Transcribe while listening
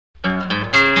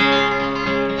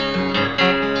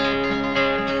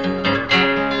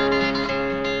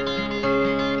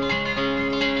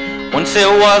Once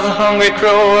there was a hungry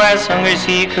crow, as hungry as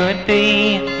he could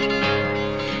be.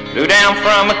 Flew down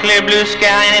from a clear blue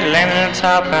sky and it landed on a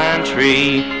top pine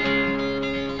tree.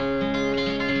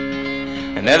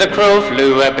 Another crow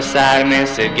flew up beside him and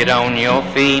said, "Get on your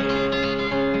feet.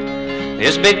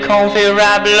 There's a big cornfield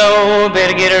right below,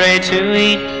 better get ready to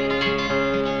eat."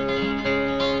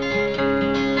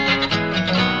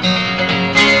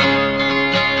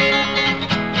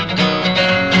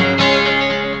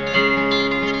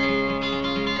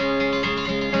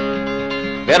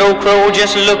 That old crow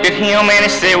just looked at him and he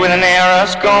said with an air of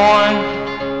scorn,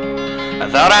 "I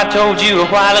thought I told you a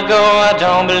while ago I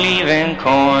don't believe in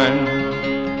corn."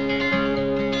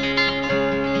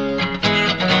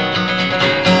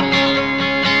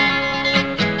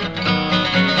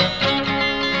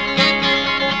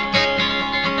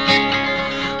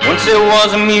 Once there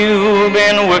was a mule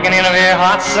been working in a very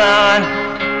hot sun.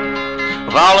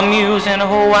 Of all the mules in the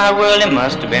whole wide world, it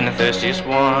must have been the thirstiest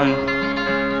one.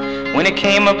 When he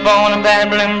came up on a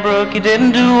babbling brook, he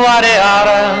didn't do what he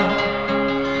oughta.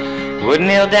 Wouldn't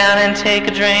kneel down and take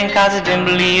a drink, 'cause he didn't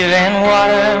believe in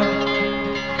water.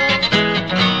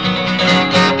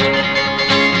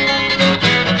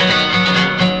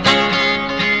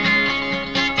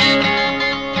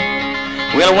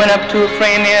 Well, I went up to a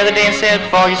friend the other day and said,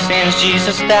 "For your sins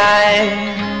Jesus died."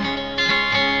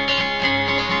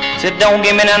 Said, "Don't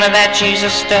give me none of that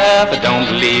Jesus stuff, I don't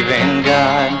believe in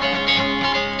God."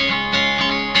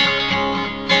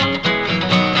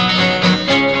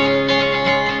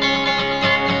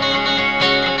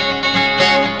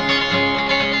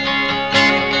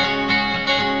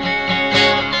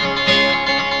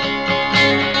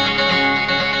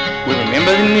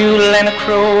 Remember the mule and the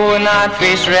crow and I'd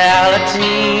face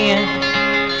reality.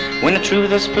 When the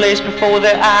truth was placed before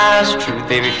their eyes, the truth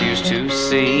they refused to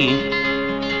see.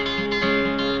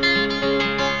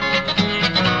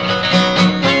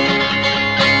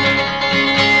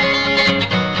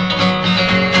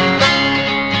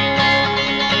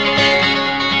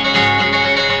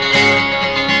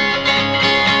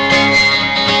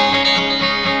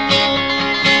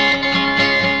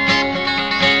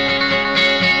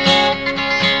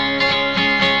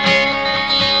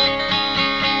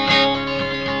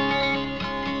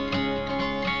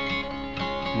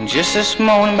 Just this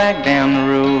morning back down the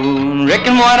road,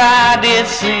 reckon what I did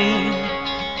see.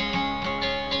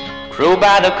 Crow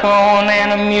by the corn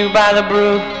and a mule by the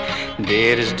brook,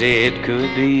 dead as dead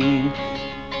could be.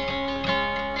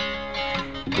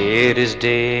 Dead as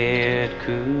dead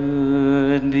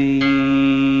could be.